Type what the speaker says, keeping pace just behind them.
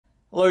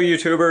Hello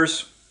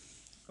YouTubers,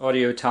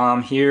 Audio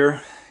Tom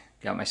here.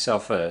 Got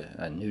myself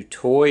a new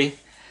toy.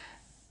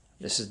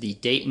 This is the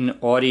Dayton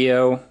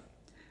Audio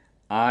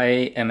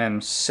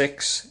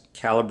iMM-6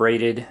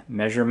 Calibrated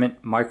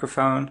Measurement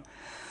Microphone.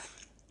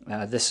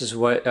 This is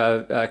what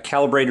a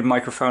calibrated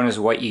microphone is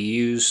what you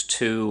use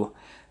to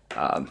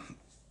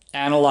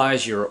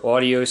analyze your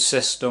audio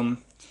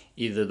system,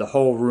 either the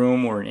whole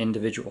room or an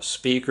individual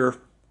speaker.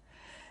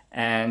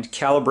 And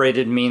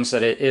calibrated means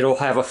that it'll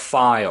have a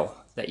file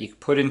that you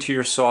put into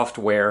your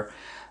software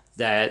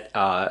that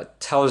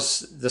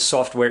tells the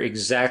software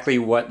exactly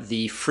what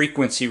the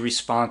frequency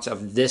response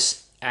of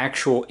this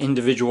actual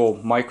individual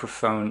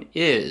microphone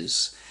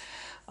is.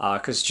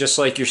 Because just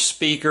like your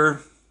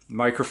speaker,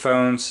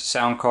 microphones,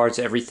 sound cards,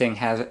 everything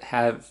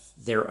have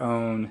their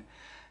own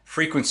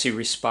frequency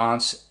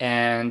response,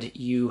 and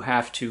you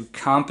have to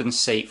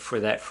compensate for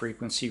that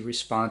frequency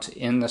response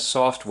in the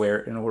software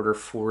in order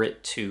for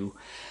it to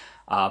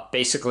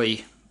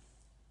basically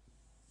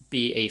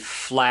be a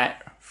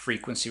flat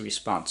frequency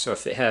response. So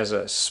if it has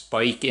a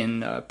spike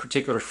in a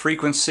particular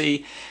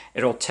frequency,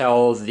 it'll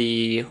tell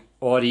the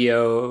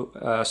audio,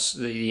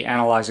 the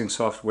analyzing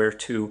software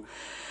to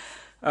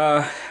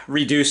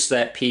reduce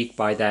that peak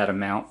by that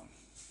amount,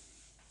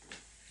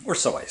 or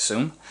so I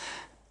assume.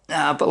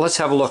 But let's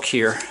have a look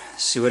here,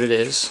 see what it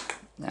is.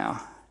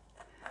 Now,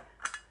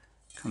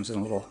 comes in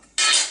a little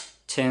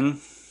tin,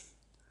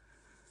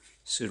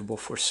 suitable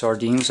for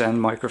sardines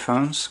and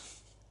microphones.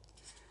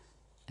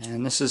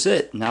 And this is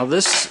it. Now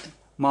this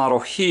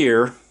model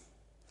here,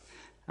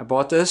 I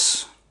bought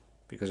this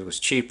because it was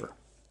cheaper.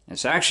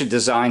 It's actually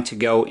designed to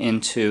go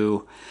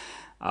into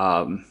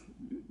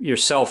your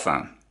cell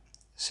phone.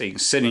 So you can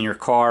sit in your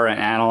car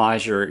and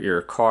analyze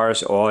your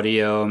car's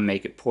audio and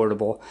make it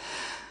portable.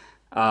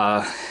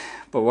 But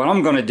what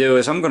I'm going to do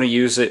is I'm going to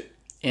use it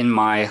in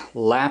my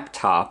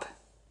laptop,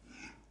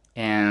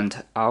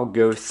 and I'll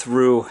go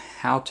through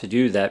how to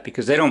do that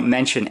because they don't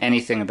mention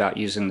anything about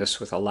using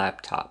this with a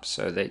laptop.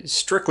 So they're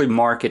strictly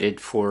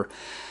marketed for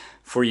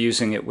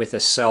using it with a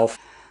cell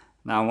phone.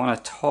 Now I want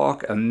to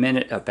talk a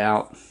minute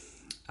about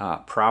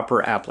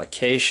proper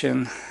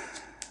application. Like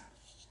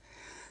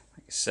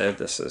I said,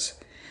 this is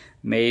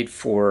made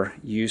for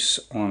use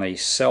on a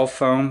cell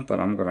phone, but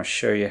I'm going to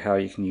show you how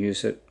you can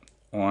use it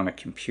on a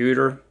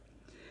computer.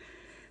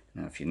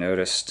 Now if you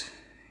noticed,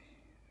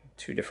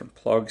 two different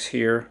plugs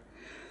here.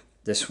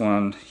 This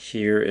one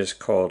here is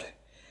called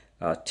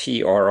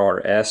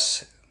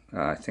TRRS.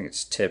 I think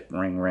it's tip,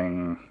 ring,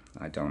 ring.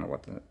 I don't know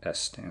what the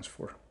S stands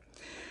for.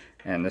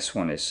 And this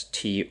one is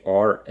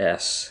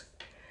TRS.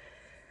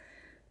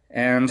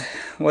 And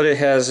what it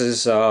has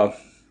is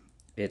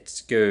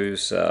it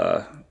goes,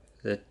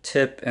 the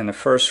tip and the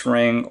first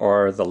ring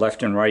are the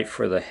left and right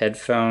for the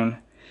headphone.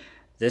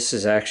 This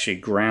is actually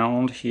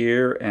ground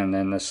here, and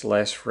then this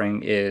last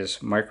ring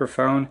is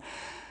microphone.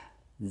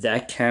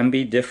 That can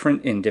be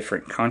different in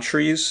different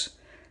countries.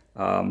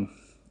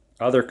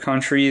 Other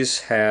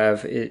countries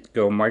have it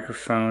go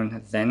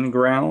microphone then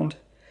ground,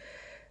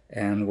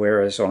 and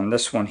whereas on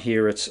this one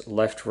here it's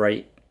left,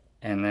 right,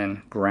 and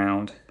then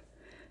ground,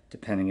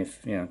 depending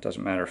if, you know, it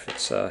doesn't matter if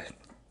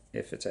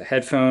it's a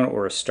headphone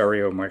or a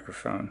stereo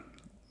microphone,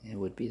 it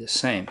would be the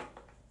same.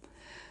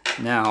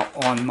 Now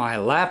on my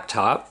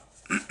laptop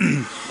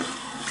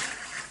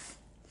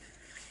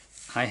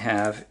I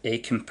have a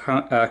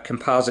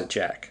composite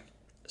jack.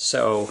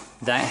 So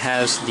that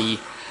has the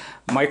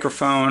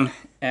microphone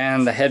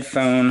and the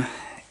headphone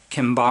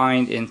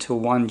combined into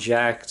one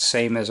jack,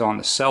 same as on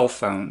the cell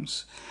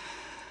phones.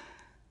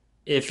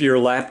 If your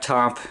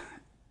laptop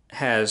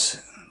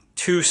has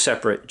two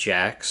separate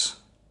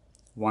jacks,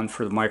 one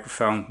for the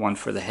microphone, one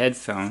for the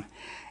headphone,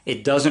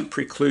 it doesn't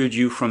preclude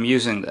you from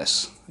using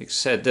this. Like I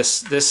said,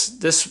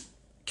 this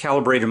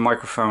calibrated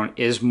microphone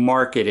is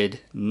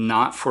marketed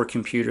not for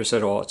computers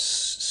at all. It's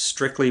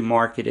strictly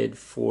marketed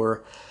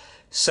for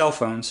cell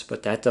phones,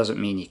 but that doesn't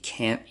mean you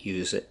can't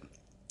use it,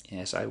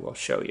 as I will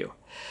show you.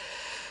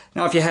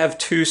 Now if you have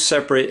two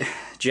separate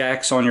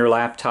jacks on your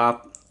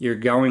laptop, you're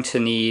going to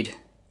need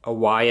a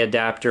Y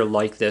adapter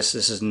like this.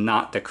 This is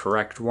not the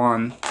correct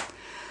one,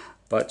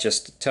 but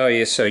just to tell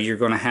you, so you're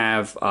going to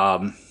have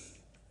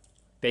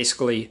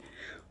basically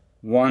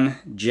one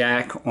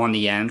jack on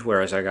the end,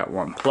 whereas I got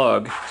one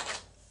plug.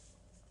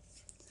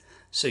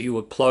 So you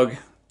would plug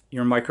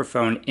your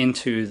microphone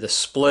into the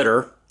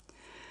splitter,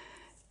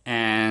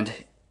 and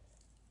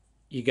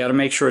you got to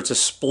make sure it's a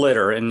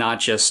splitter and not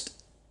just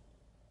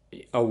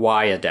a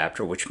Y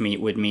adapter, which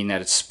would mean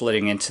that it's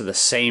splitting into the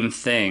same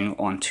thing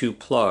on two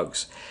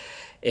plugs.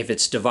 If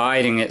it's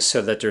dividing it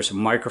so that there's a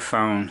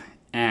microphone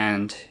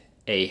and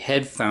a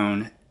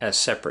headphone as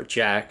separate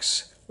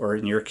jacks, or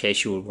in your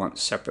case you would want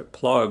separate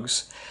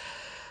plugs,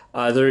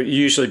 there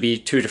usually be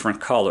two different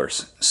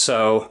colors.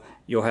 So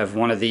you'll have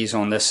one of these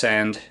on this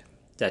end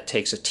that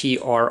takes a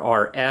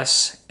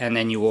TRRS, and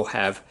then you will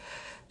have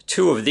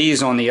two of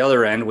these on the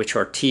other end, which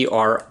are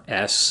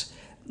TRS,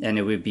 and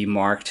it would be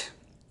marked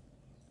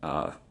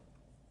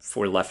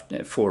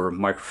for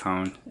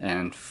microphone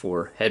and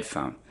for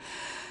headphone.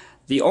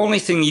 The only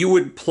thing you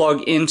would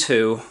plug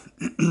into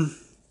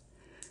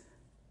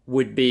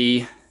would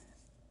be,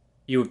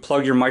 you would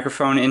plug your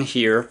microphone in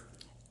here,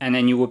 and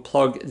then you would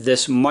plug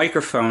this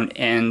microphone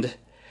end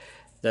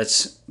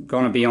that's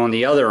going to be on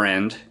the other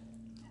end.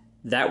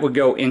 That would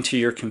go into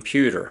your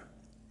computer.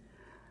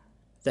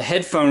 The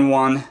headphone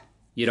one,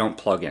 you don't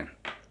plug in.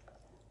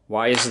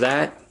 Why is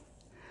that?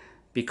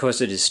 Because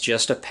it is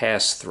just a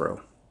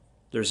pass-through.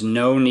 There's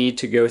no need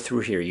to go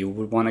through here. You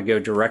would want to go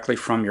directly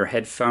from your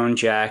headphone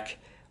jack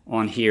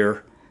on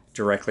here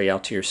directly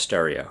out to your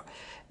stereo.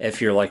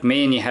 If you're like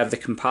me and you have the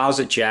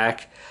composite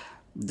jack,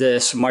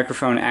 this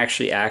microphone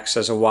actually acts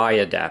as a Y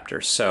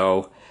adapter.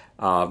 So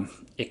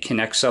it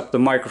connects up the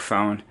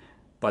microphone,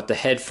 but the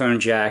headphone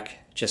jack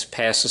just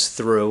passes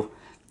through,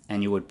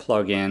 and you would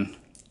plug in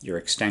your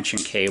extension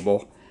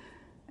cable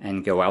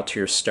and go out to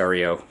your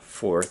stereo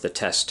for the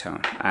test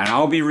tone. And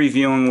I'll be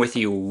reviewing with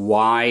you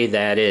why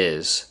that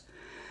is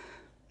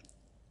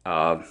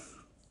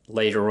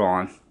later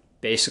on.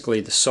 Basically,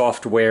 the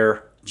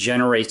software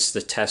generates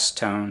the test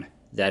tone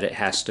that it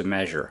has to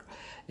measure.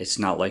 It's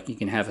not like you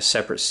can have a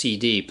separate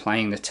CD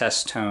playing the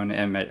test tone,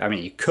 and I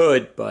mean, you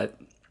could, but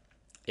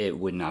it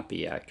would not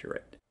be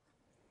accurate.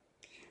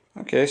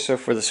 Okay, so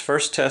for this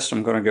first test,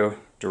 I'm going to go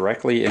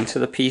directly into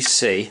the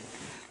PC.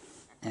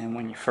 And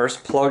when you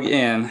first plug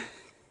in,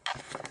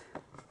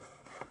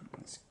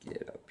 let's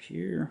get up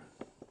here,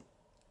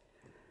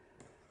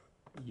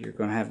 you're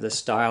going to have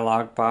this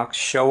dialog box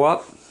show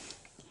up,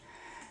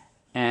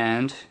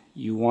 and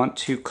you want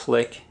to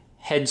click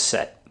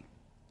headset.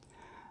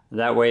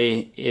 That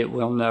way it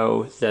will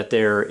know that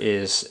there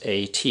is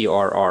a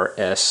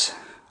TRRS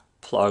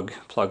plug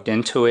plugged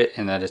into it,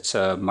 and that it's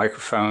a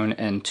microphone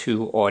and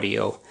two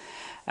audio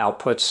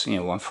outputs, you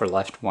know, one for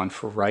left, one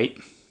for right,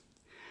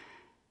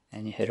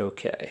 and you hit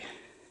OK.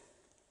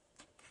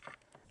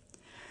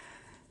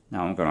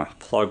 Now I'm going to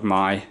plug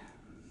my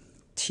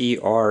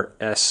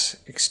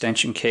TRS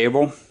extension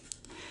cable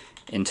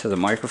into the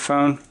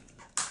microphone,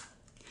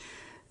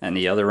 and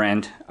the other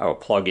end I will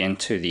plug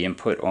into the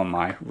input on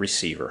my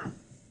receiver.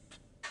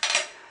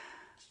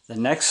 The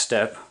next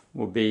step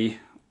will be,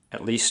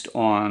 at least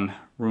on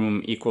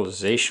Room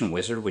Equalization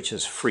Wizard, which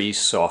is free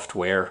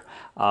software.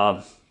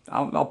 I'll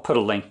put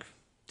a link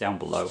down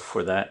below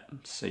for that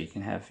so you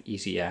can have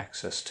easy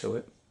access to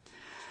it.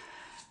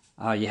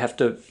 You have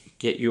to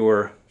get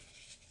your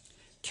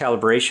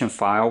calibration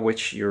file,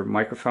 which your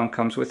microphone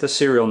comes with a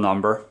serial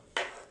number,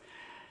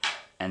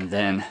 and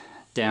then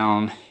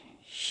down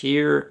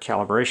here,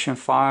 calibration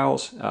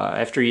files.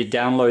 After you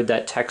download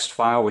that text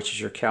file, which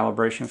is your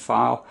calibration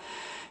file,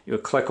 you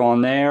would click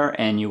on there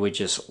and you would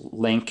just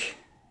link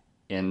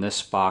in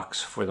this box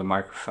for the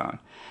microphone.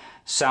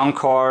 Sound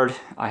card,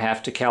 I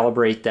have to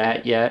calibrate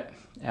that yet.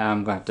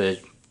 I'm going to have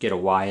to get a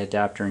Y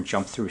adapter and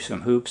jump through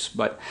some hoops,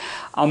 but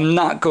I'm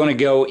not going to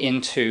go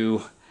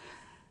into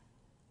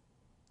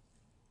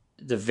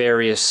the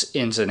various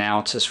ins and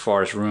outs as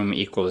far as Room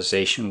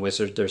Equalization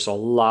Wizard. There's a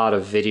lot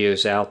of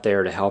videos out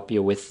there to help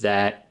you with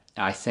that.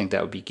 I think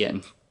that would be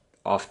getting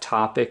off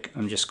topic.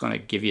 I'm just going to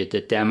give you the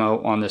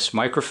demo on this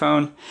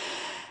microphone,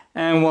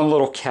 and one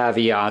little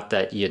caveat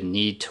that you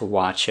need to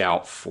watch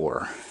out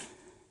for.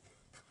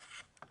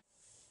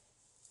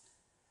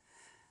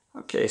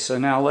 Okay, so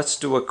now let's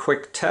do a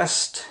quick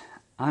test.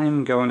 I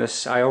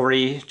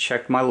already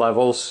checked my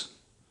levels.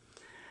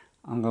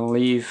 I'm going to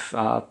leave,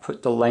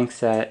 put the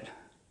length at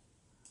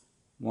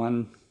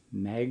 1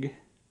 meg,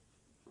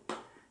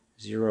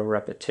 0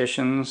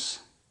 repetitions,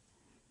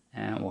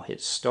 and we'll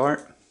hit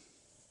start.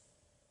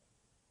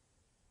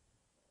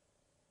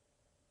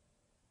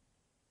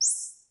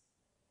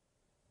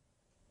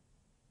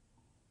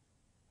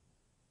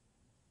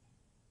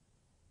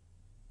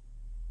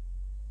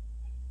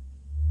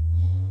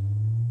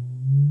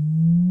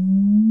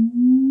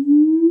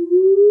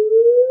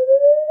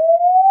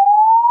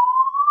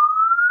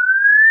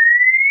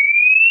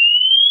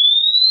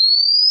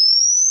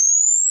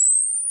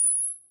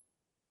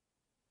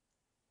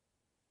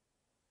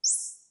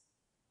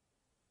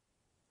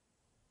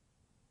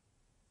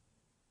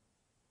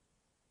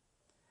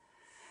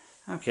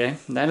 Okay,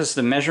 that is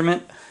the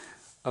measurement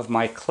of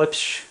my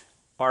Klipsch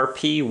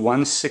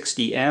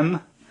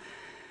RP160M.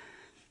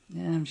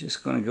 And I'm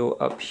just going to go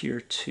up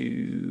here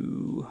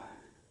to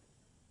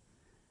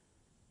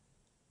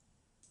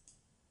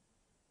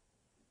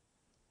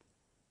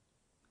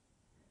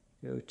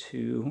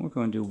we're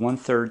going to do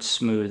 1/3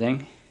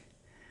 smoothing,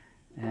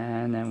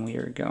 and then we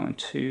are going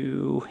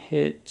to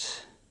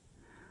hit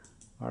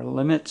our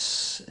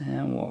limits,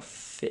 and we'll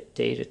fit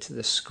data to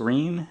the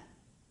screen.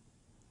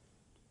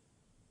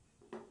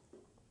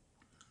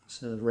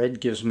 So the red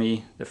gives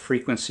me the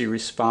frequency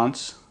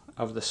response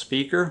of the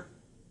speaker.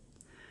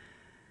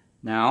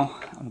 Now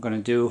I'm going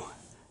to do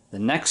the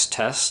next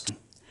test.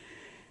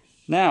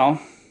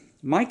 Now,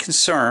 my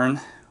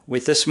concern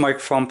with this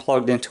microphone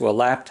plugged into a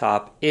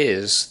laptop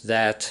is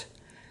that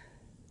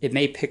it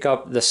may pick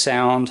up the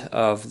sound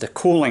of the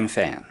cooling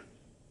fan.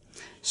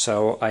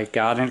 So I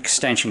got an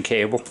extension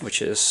cable,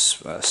 which is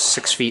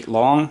 6 feet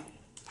long.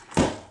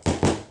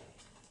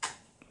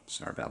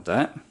 Sorry about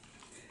that. I'm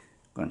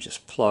going to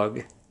just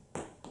plug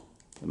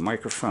the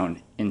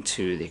microphone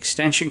into the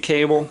extension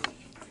cable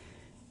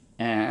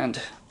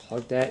and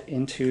plug that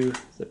into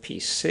the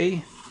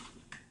PC.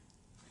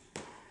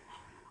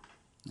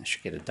 I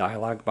should get a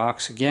dialog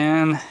box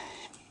again.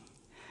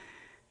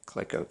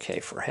 Click OK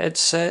for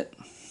headset.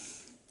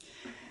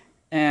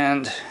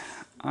 And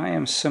I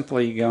am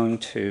simply going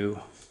to,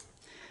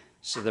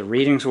 so the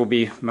readings will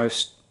be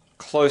most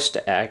close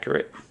to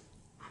accurate.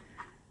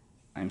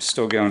 I'm just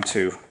going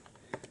to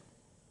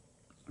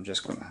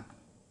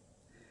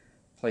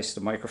place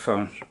the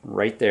microphone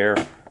right there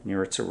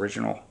near its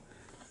original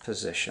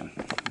position.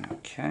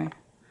 Okay,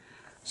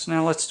 so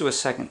now let's do a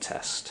second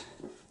test.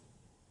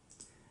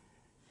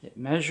 Hit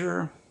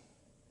measure,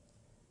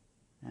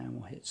 and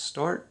we'll hit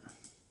start.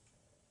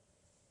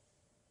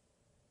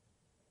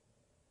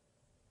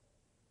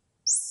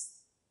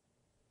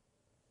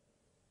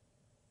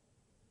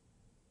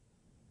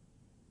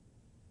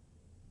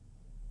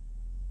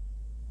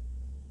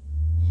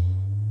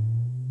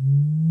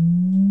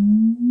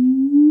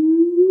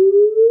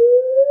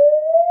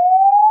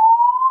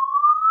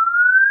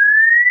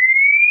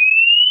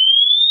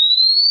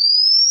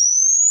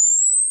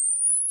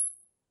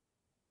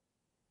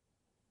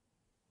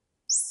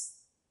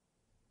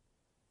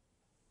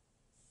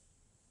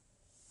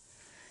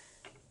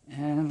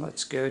 And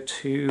let's go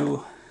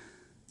to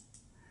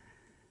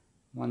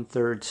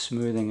 1/3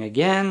 smoothing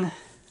again,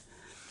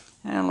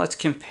 and let's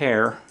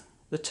compare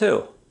the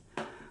two.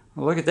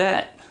 Well, look at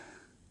that.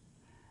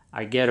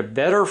 I get a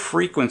better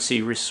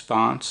frequency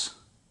response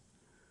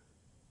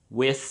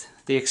with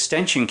the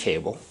extension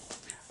cable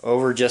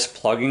over just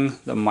plugging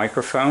the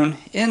microphone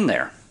in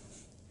there.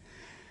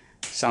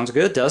 Sounds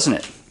good, doesn't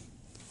it?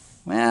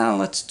 Well,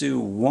 let's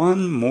do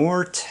one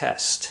more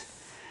test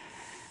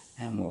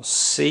and we'll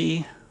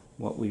see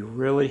what we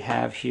really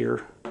have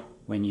here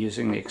when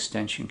using the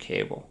extension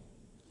cable.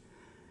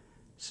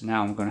 So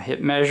now I'm going to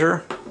hit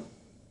measure,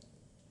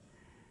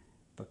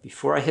 but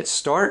before I hit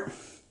start,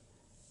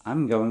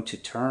 I'm going to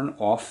turn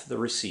off the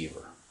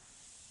receiver.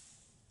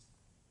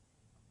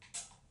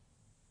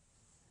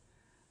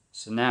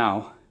 So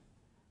now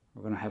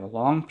we're going to have a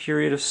long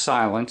period of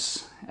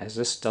silence as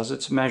this does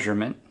its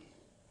measurement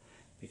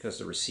because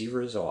the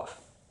receiver is off.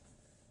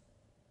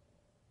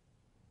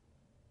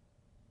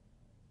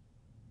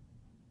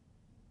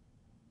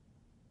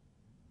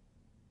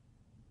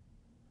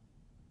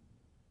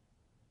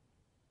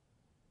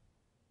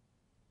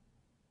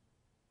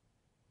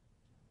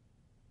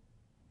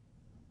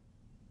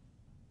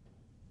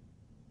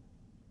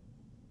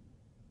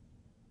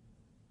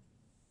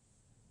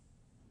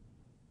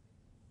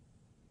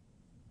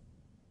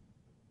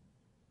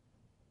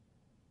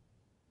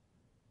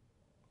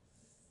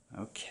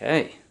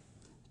 Okay,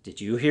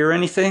 did you hear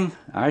anything?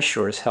 I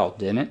sure as hell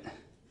didn't.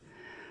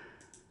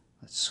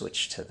 Let's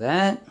switch to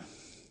that.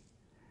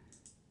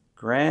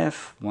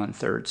 Graph,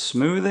 1/3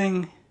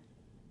 smoothing.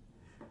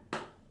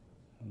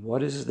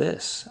 What is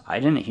this? I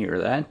didn't hear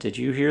that. Did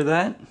you hear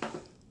that?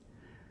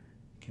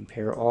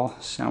 Compare all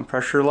sound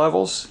pressure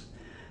levels.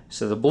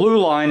 So the blue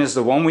line is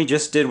the one we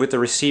just did with the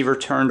receiver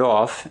turned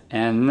off,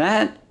 and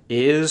that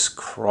is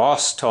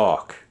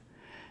crosstalk.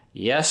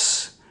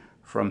 Yes,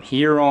 from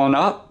here on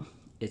up,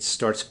 it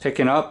starts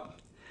picking up.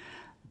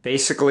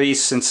 Basically,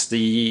 since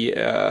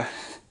within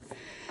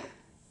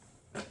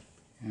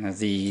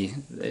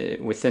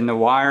the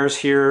wires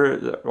here,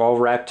 they're all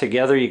wrapped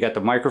together, you got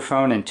the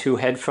microphone and 2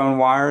 headphone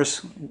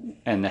wires,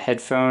 and the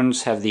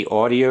headphones have the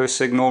audio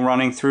signal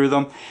running through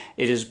them.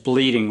 It is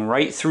bleeding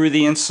right through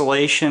the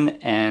insulation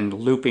and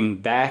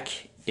looping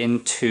back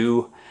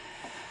into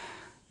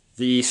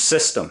the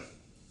system.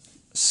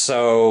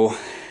 So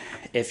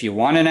if you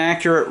want an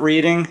accurate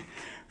reading,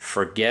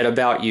 forget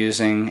about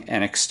using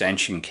an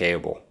extension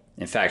cable.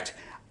 In fact,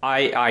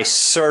 I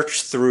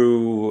searched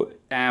through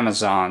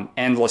Amazon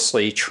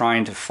endlessly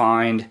trying to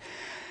find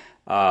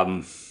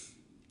a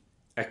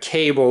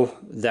cable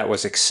that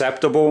was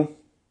acceptable.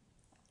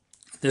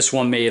 This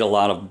one made a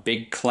lot of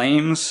big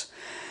claims,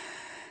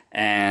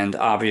 and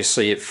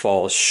obviously it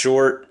falls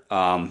short.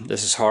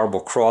 This is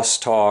horrible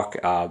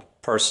crosstalk.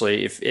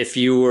 Personally, if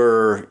you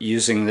were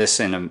using this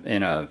in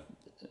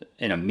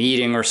a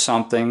meeting or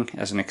something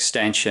as an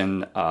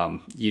extension,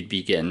 you'd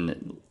be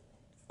getting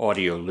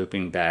audio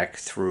looping back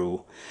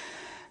through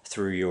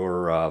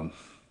your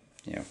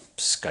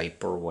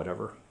Skype or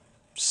whatever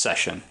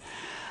session.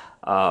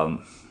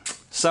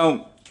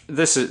 So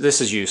this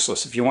is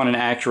useless. If you want an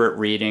accurate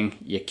reading,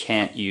 you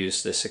can't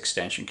use this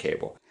extension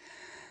cable.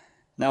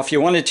 Now, if you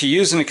wanted to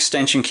use an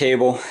extension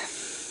cable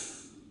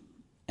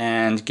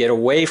and get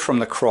away from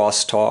the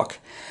crosstalk,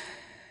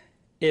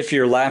 if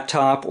your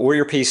laptop or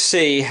your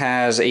PC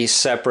has a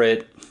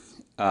separate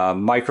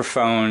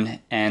microphone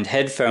and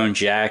headphone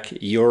jack,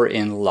 you're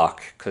in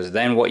luck, because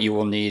then what you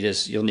will need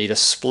is you'll need a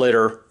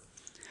splitter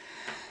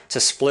to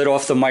split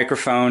off the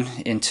microphone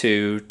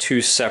into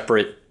 2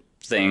 separate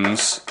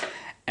things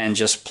and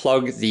just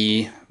plug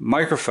the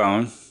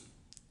microphone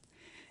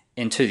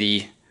into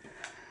the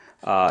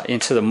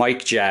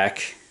mic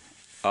jack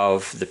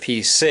of the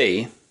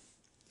PC,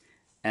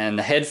 and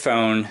the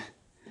headphone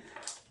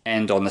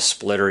end on the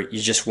splitter, you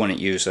just wouldn't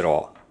use at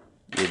all.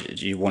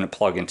 You wouldn't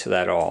plug into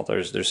that at all.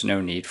 There's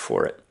no need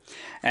for it.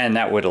 And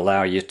that would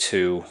allow you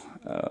to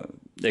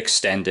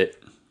extend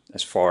it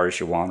as far as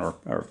you want,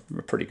 or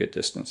a pretty good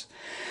distance.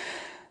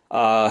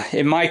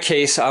 In my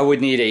case, I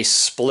would need a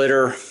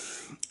splitter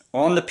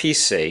on the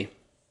PC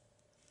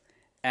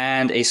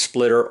and a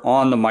splitter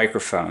on the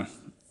microphone,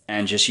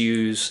 and just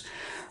use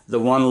the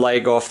one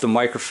leg off the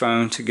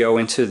microphone to go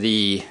into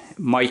the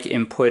mic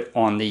input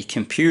on the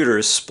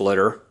computer's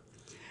splitter,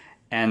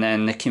 and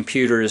then the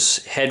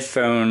computer's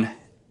headphone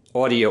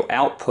audio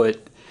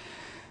output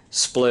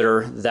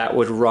splitter that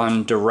would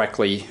run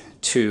directly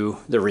to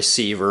the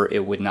receiver.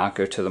 It would not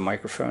go to the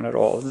microphone at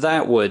all.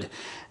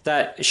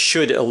 That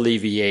should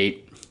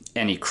alleviate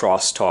any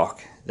crosstalk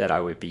that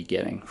I would be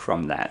getting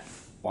from that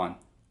one.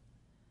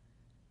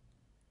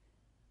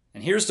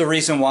 And here's the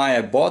reason why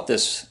I bought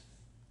this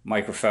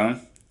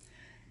microphone.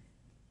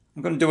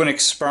 I'm going to do an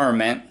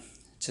experiment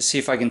to see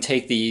if I can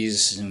take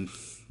these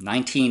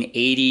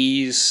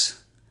 1980s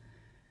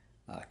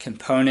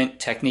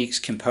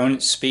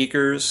component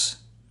speakers.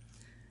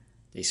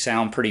 They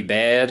sound pretty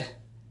bad,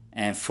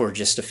 and for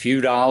just a few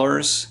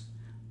dollars,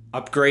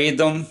 upgrade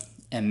them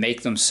and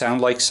make them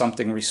sound like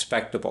something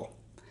respectable.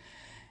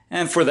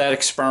 And for that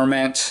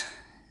experiment,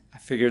 I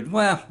figured,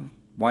 well,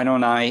 why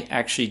don't I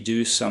actually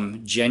do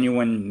some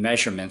genuine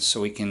measurements so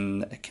we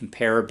can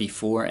compare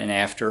before and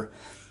after,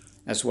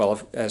 as well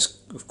as,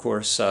 of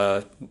course,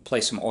 play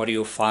some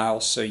audio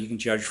files so you can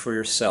judge for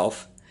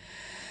yourself.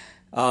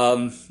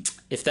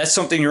 If that's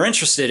something you're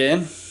interested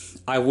in,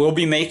 I will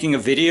be making a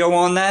video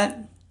on that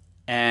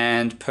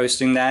and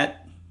posting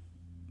that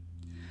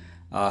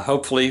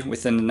hopefully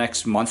within the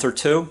next month or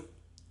two.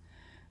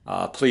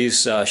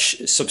 Please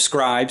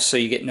subscribe so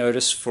you get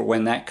noticed for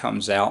when that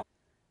comes out.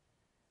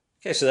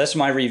 Okay, so that's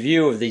my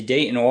review of the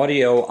Dayton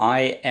Audio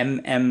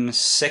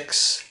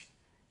iMM-6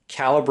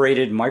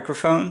 Calibrated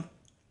Microphone.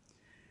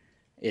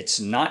 It's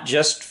not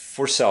just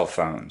for cell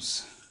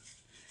phones.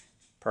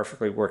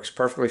 Works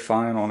perfectly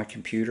fine on a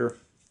computer.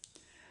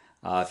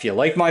 If you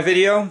like my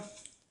video,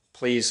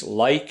 please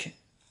like,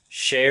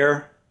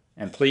 share,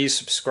 and please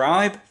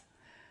subscribe.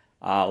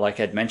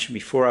 Like I'd mentioned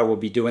before, I will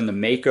be doing the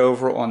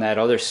makeover on that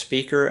other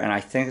speaker, and I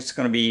think it's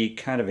going to be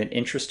kind of an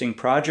interesting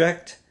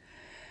project.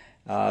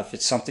 If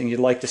it's something you'd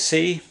like to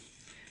see,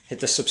 hit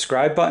the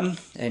subscribe button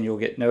and you'll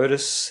get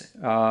notice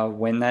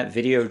when that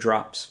video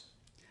drops.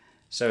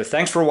 So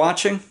thanks for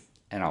watching,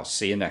 and I'll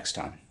see you next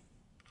time.